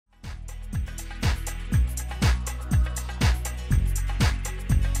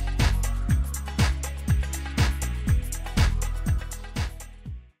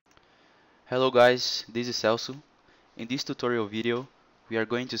Hello guys, this is Celso. In this tutorial video, we are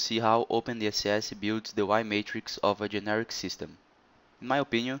going to see how OpenDSS builds the Ymatrix of a generic system. In my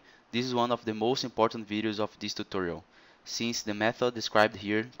opinion, this is one of the most important videos of this tutorial, since the method described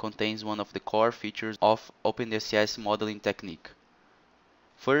here contains one of the core features of OpenDSS modeling technique.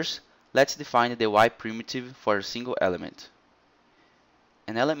 First, let's define the Y primitive for a single element.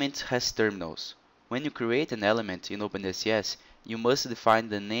 An element has terminals. When you create an element in OpenDSS, you must define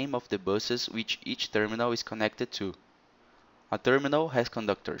the name of the buses which each terminal is connected to. A terminal has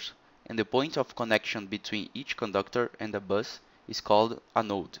conductors, and the point of connection between each conductor and a bus is called a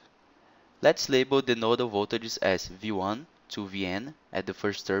node. Let's label the nodal voltages as V1 to Vn at the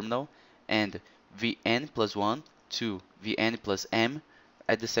first terminal and Vn plus 1 to Vn plus m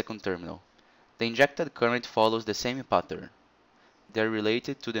at the second terminal. The injected current follows the same pattern. They are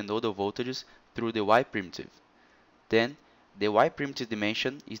related to the nodal voltages through the Y primitive. Then, the Y primitive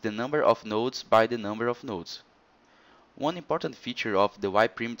dimension is the number of nodes by the number of nodes. One important feature of the Y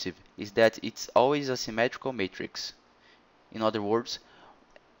primitive is that it's always a symmetrical matrix. In other words,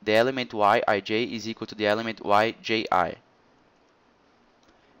 the element Yij is equal to the element Yji.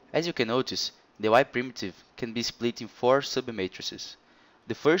 As you can notice, the Y primitive can be split in four submatrices.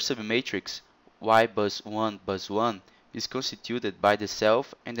 The first submatrix, Y bus 1 bus 1, is constituted by the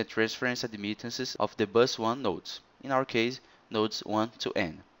self and the transference admittances of the bus 1 nodes, in our case, nodes 1 to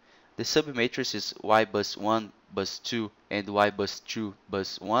n. The submatrices Y bus 1 bus 2 and Y bus 2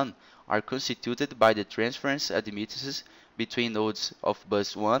 bus 1 are constituted by the transference admittances between nodes of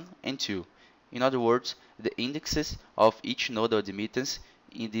bus 1 and 2. In other words, the indexes of each nodal admittance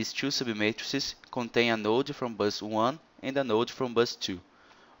in these two submatrices contain a node from bus 1 and a node from bus 2.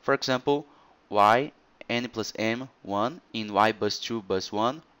 For example, y n plus m 1 in y bus 2 bus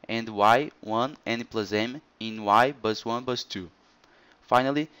 1 and y 1 n plus m in y bus 1 bus 2.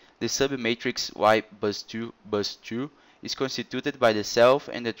 Finally, the submatrix y bus 2 is constituted by the self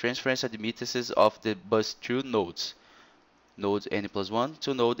and the transference admittances of the bus 2 nodes, node n plus 1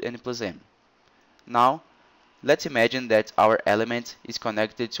 to node n plus m. Now, let's imagine that our element is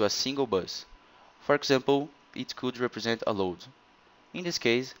connected to a single bus. For example, it could represent a load. In this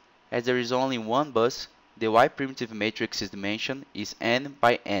case, as there is only one bus, the Y primitive matrix's dimension is n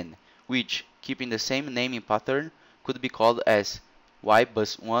by n, which, keeping the same naming pattern, could be called as Y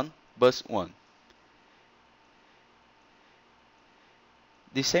bus 1 bus 1.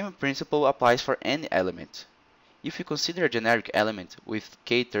 The same principle applies for any element. If you consider a generic element with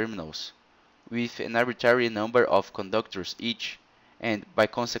k terminals, with an arbitrary number of conductors each, and by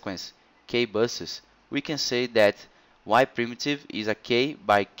consequence k buses, we can say that Y primitive is a k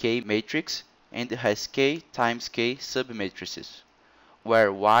by k matrix and has k times k submatrices,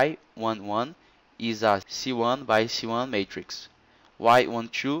 where Y11 is a C1 by C1 matrix,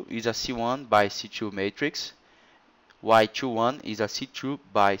 Y12 is a C1 by C2 matrix, Y21 is a C2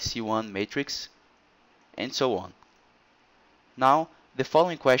 by C1 matrix, and so on. Now, the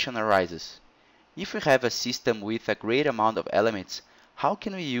following question arises. If we have a system with a great amount of elements, how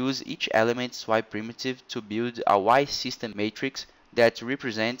can we use each element's Y primitive to build a Y system matrix that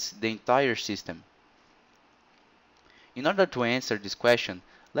represents the entire system? In order to answer this question,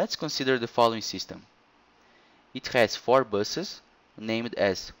 let's consider the following system. It has 4 buses, named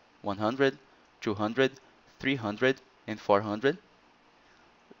as 100, 200, 300, and 400.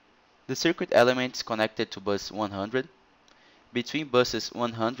 The circuit element is connected to bus 100. Between buses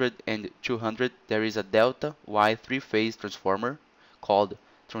 100 and 200, there is a delta Y three-phase transformer called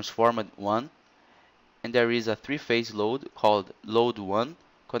transformer 1, and there is a three-phase load called load 1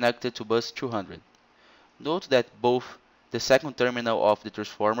 connected to bus 200. Note that both the second terminal of the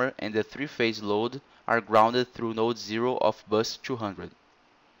transformer and the three-phase load are grounded through node 0 of bus 200.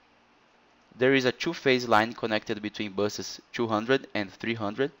 There is a two-phase line connected between buses 200 and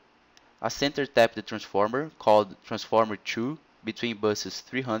 300, a center tapped transformer called transformer 2 between buses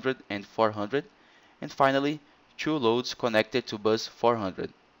 300 and 400, and finally, two loads connected to bus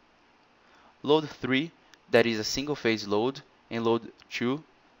 400. Load 3, that is a single-phase load, and load 2,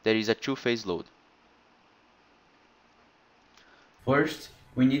 that is a two-phase load. First,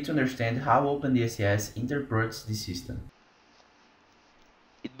 we need to understand how OpenDSS interprets the system.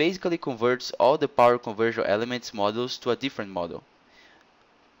 It basically converts all the power conversion elements models to a different model.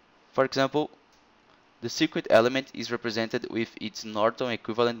 For example, the circuit element is represented with its Norton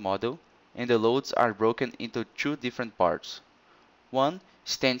equivalent model, and the loads are broken into two different parts. One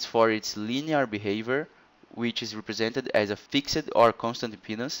stands for its linear behavior, which is represented as a fixed or constant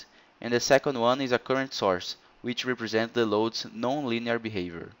impedance, and the second one is a current source, which represents the load's non-linear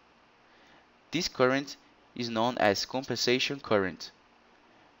behavior. This current is known as compensation current.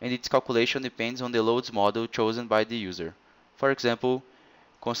 and its calculation depends on the loads model chosen by the user. For example,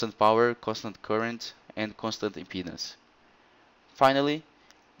 constant power, constant current, and constant impedance. Finally,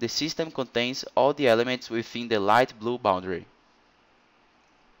 the system contains all the elements within the light blue boundary.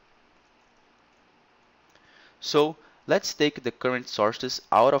 So, let's take the current sources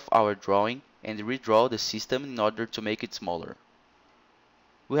out of our drawing and redraw the system in order to make it smaller.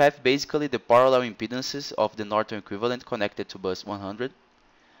 We have basically the parallel impedances of the Norton equivalent connected to bus 100,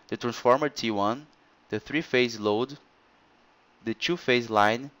 the transformer T1, the three-phase load, the two-phase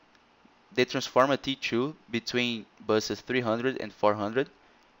line, the transformer T2 between buses 300 and 400,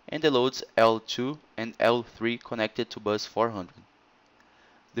 and the loads L2 and L3 connected to bus 400.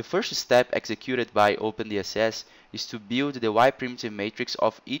 The first step executed by OpenDSS is to build the Yprimitive matrix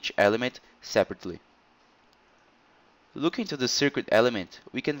of each element separately. Looking to the circuit element,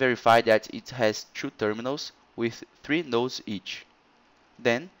 we can verify that it has two terminals with 3 nodes each.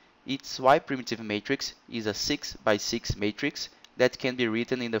 Then, its Yprimitive matrix is a 6 by 6 matrix that can be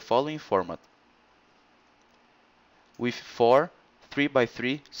written in the following format, with 4 3 by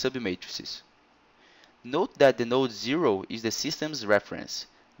 3 submatrices. Note that the node 0 is the system's reference.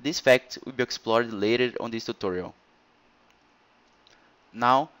 This fact will be explored later on this tutorial.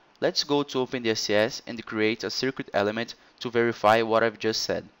 Now, let's go to OpenDSS and create a circuit element to verify what I've just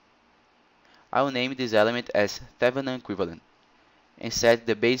said. I will name this element as TheveninEquivalent and set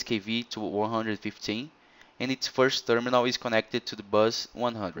the basekv to 115, and its first terminal is connected to the bus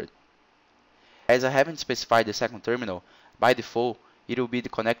 100. As I haven't specified the second terminal, by default it will be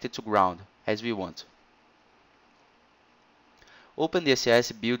connected to ground, as we want.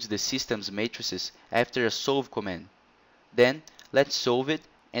 OpenDSS builds the system's matrices after a solve command. Then, let's solve it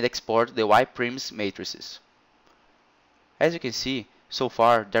and export the Yprim's matrices. As you can see, so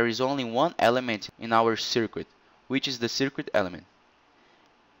far there is only one element in our circuit, which is the circuit element.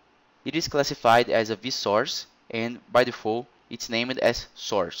 It is classified as a vSource and, by default, it's named as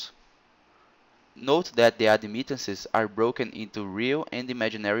source. Note that the admittances are broken into real and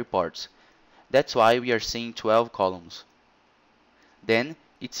imaginary parts. That's why we are seeing 12 columns. Then,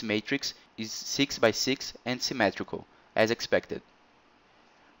 its matrix is 6 by 6 and symmetrical, as expected.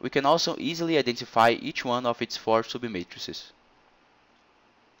 We can also easily identify each one of its 4 submatrices.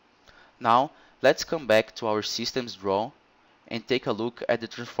 Now, let's come back to our system's draw and take a look at the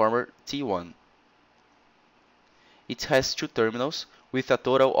transformer T1. It has 2 terminals with a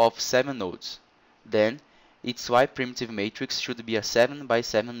total of 7 nodes. Then, its Yprimitive matrix should be a 7 by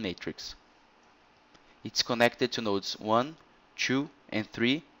 7 matrix. It's connected to nodes 1, 2, and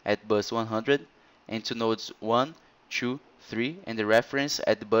 3 at bus 100, and to nodes 1, 2, 3, and the reference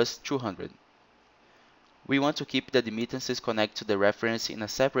at bus 200. We want to keep the admittances connected to the reference in a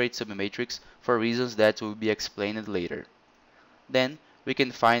separate submatrix for reasons that will be explained later. Then, we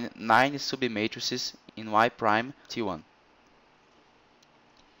can find 9 submatrices in Yprime T1.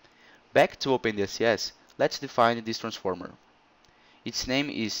 Back to OpenDSS, let's define this transformer. Its name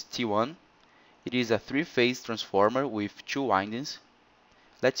is T1. It is a 3-phase transformer with 2 windings.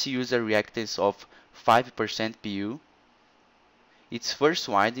 Let's use a reactance of 5% PU. Its first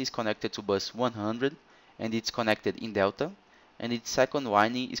winding is connected to bus 100 and it's connected in delta, and its second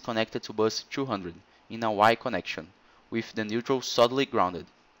winding is connected to bus 200 in a Y connection, with the neutral solidly grounded.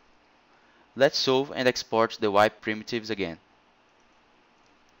 Let's solve and export the Y primitives again.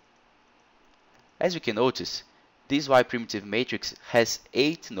 As we can notice, this Yprimitive matrix has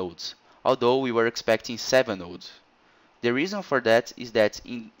 8 nodes, although we were expecting 7 nodes. The reason for that is that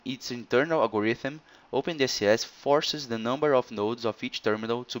in its internal algorithm, OpenDSS forces the number of nodes of each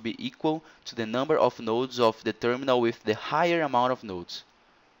terminal to be equal to the number of nodes of the terminal with the higher amount of nodes.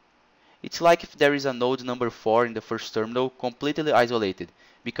 It's like if there is a node number 4 in the first terminal completely isolated,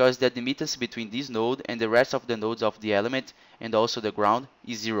 because the admittance between this node and the rest of the nodes of the element and also the ground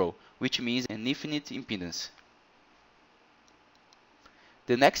is 0, which means an infinite impedance.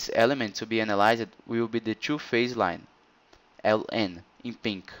 The next element to be analyzed will be the two-phase line, Ln, in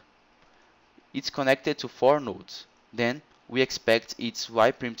pink. It's connected to 4 nodes. Then, we expect its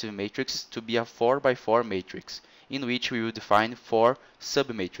Yprimitive matrix to be a 4 by 4 matrix, in which we will define 4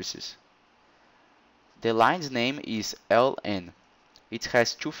 submatrices. The line's name is Ln. It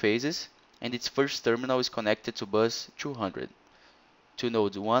has 2 phases, and its first terminal is connected to bus 200, to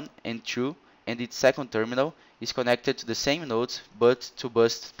nodes 1 and 2, and its second terminal is connected to the same nodes but to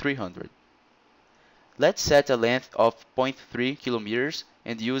bus 300. Let's set a length of 0.3 km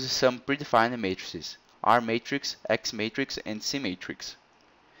and use some predefined matrices, R matrix, X matrix, and C matrix.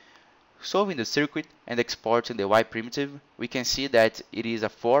 Solving the circuit and exporting the Yprimitive, we can see that it is a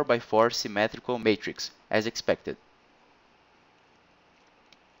 4 by 4 symmetrical matrix, as expected.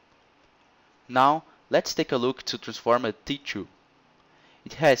 Now, let's take a look to transformer T2.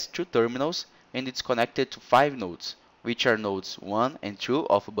 It has two terminals and it's connected to 5 nodes, which are nodes 1 and 2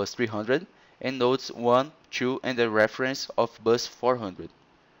 of bus 300 and nodes 1, 2 and the reference of bus 400.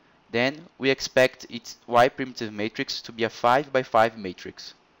 Then we expect its Yprimitive matrix to be a 5 by 5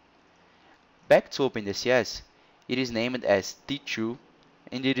 matrix. Back to OpenDSS, it is named as T2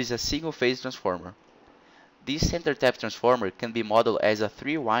 and it is a single-phase transformer. This center tap transformer can be modeled as a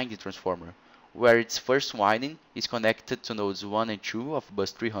 3-winding transformer, where its first winding is connected to nodes 1 and 2 of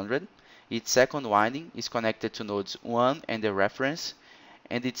bus 300, its second winding is connected to nodes 1 and the reference,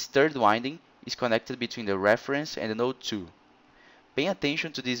 and its third winding is connected between the reference and the node 2. Pay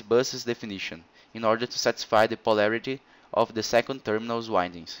attention to this bus's definition in order to satisfy the polarity of the second terminal's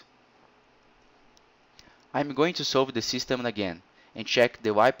windings. I'm going to solve the system again and check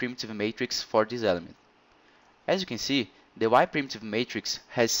the Yprimitive matrix for this element. As you can see, the Yprimitive matrix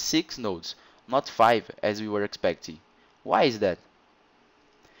has 6 nodes, not 5 as we were expecting. Why is that?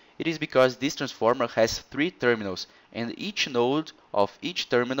 It is because this transformer has 3 terminals and each node of each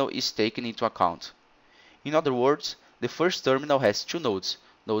terminal is taken into account. In other words, the first terminal has 2 nodes,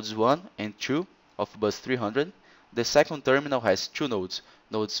 nodes 1 and 2 of bus 300. The second terminal has 2 nodes,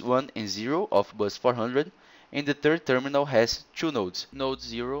 nodes 1 and 0 of bus 400. And the third terminal has 2 nodes, nodes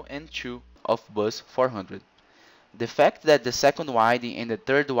 0 and 2 of bus 400. The fact that the second winding and the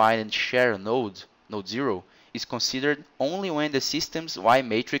third winding share a node, node 0, is considered only when the system's Y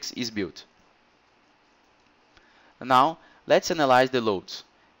matrix is built. Now, let's analyze the loads,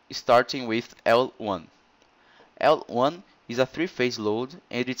 starting with L1. L1 is a 3-phase load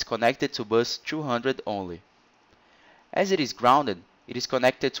and it's connected to bus 200 only. As it is grounded, it is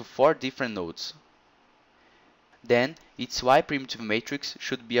connected to 4 different nodes. Then, its Yprimitive matrix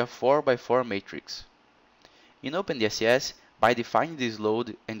should be a 4 by 4 matrix. In OpenDSS, by defining this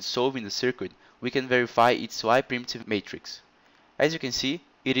load and solving the circuit, we can verify its Yprimitive matrix. As you can see,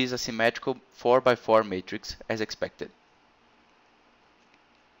 it is a symmetrical 4 by 4 matrix as expected.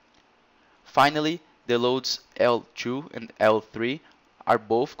 Finally, the loads L2 and L3 are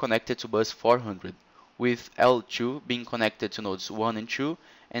both connected to bus 400, with L2 being connected to nodes 1 and 2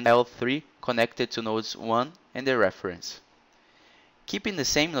 and L3 connected to nodes 1 and the reference. Keeping the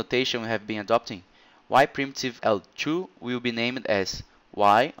same notation we have been adopting, Yprimitive L2 will be named as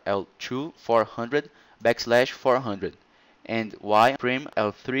YL2 400 / 400 and Yprim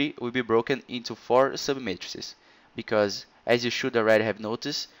L3 will be broken into 4 submatrices because, as you should already have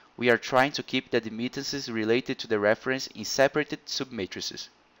noticed, we are trying to keep the admittances related to the reference in separated submatrices.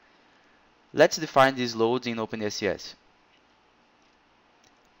 Let's define these loads in OpenDSS.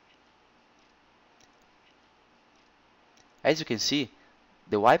 As you can see,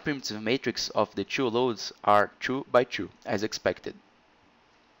 the Yprimitive matrix of the 2 loads are 2 by 2, as expected.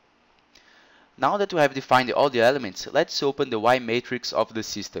 Now that we have defined all the elements, let's open the Y matrix of the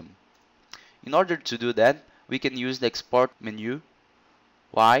system. In order to do that, we can use the export menu,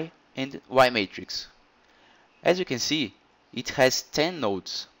 Y and Y matrix. As you can see, it has 10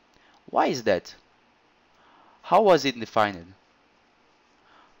 nodes. Why is that? How was it defined?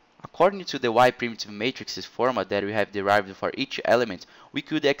 According to the Yprimitive matrix's format that we have derived for each element, we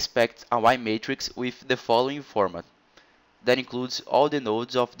could expect a Y matrix with the following format. That includes all the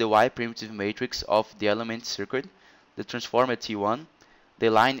nodes of the Yprimitive matrix of the element circuit, the transformer T1, the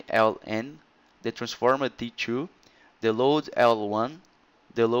line Ln, the transformer T2, the load L1,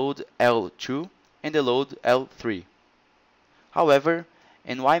 the load L2, and the load L3. However,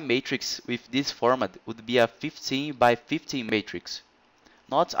 an Y matrix with this format would be a 15 by 15 matrix,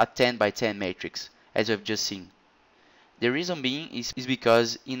 not a 10 by 10 matrix, as we have just seen. The reason being is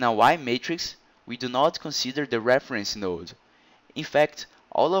because in a Y matrix, we do not consider the reference node. In fact,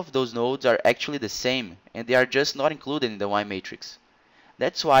 all of those nodes are actually the same, and they are just not included in the Y matrix.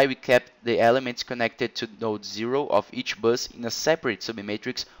 That's why we kept the elements connected to node 0 of each bus in a separate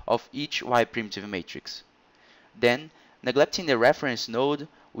submatrix of each Yprimitive matrix. Then, neglecting the reference node,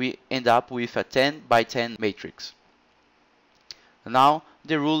 we end up with a 10 by 10 matrix. Now,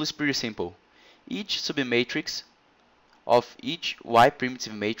 the rule is pretty simple. Each submatrix of each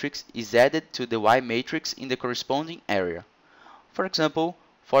Yprimitive matrix is added to the Y matrix in the corresponding area. For example,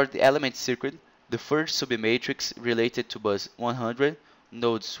 for the element circuit, the first submatrix related to bus 100,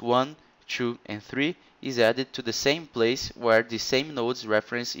 nodes 1, 2, and 3 is added to the same place where the same node's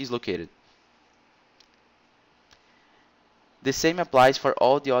reference is located. The same applies for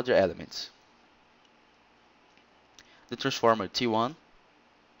all the other elements. The transformer T1,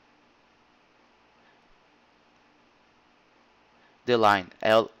 the line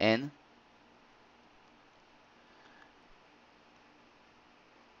Ln,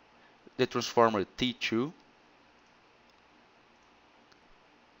 the transformer T2,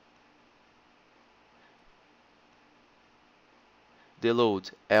 the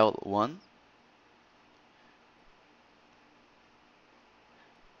load L1,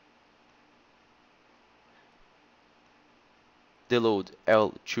 the load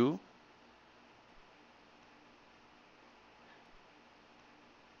L2,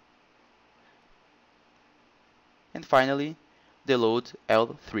 and finally the load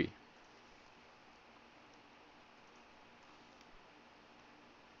L3.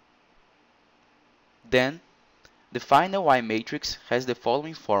 Then, the final Y matrix has the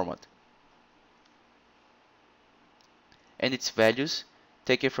following format, and its values,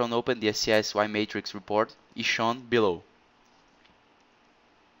 taken from OpenDSS Y matrix report, is shown below.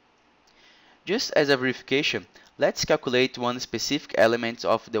 Just as a verification, let's calculate one specific element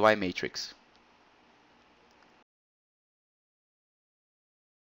of the Y matrix.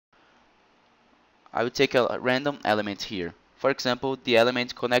 I will take a random element here. For example, the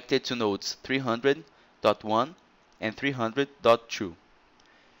element connected to nodes 300.1 and 300.2.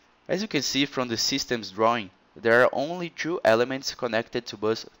 As you can see from the system's drawing, there are only two elements connected to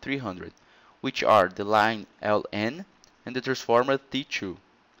bus 300, which are the line Ln and the transformer T2.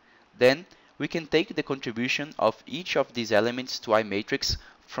 Then, we can take the contribution of each of these elements to Y matrix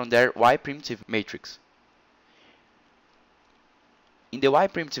from their Yprimitive matrix. In the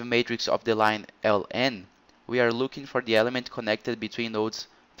Yprimitive matrix of the line Ln, we are looking for the element connected between nodes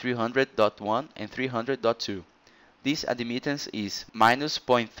 300.1 and 300.2. This admittance is minus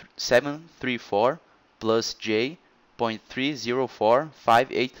 0.734 plus j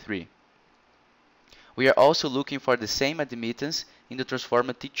 0.304583. We are also looking for the same admittance in the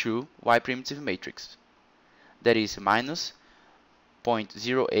transformer T2 Yprimitive matrix. That is minus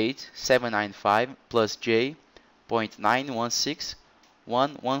 0.08795 plus j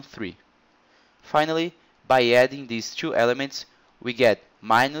 0.916113. Finally, by adding these two elements, we get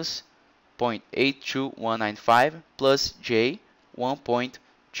minus 0.82195 plus j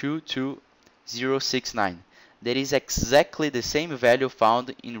 1.22069. That is exactly the same value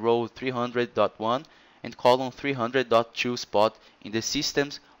found in row 300.1 and column 300.2 spot in the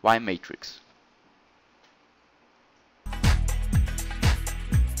system's Y matrix.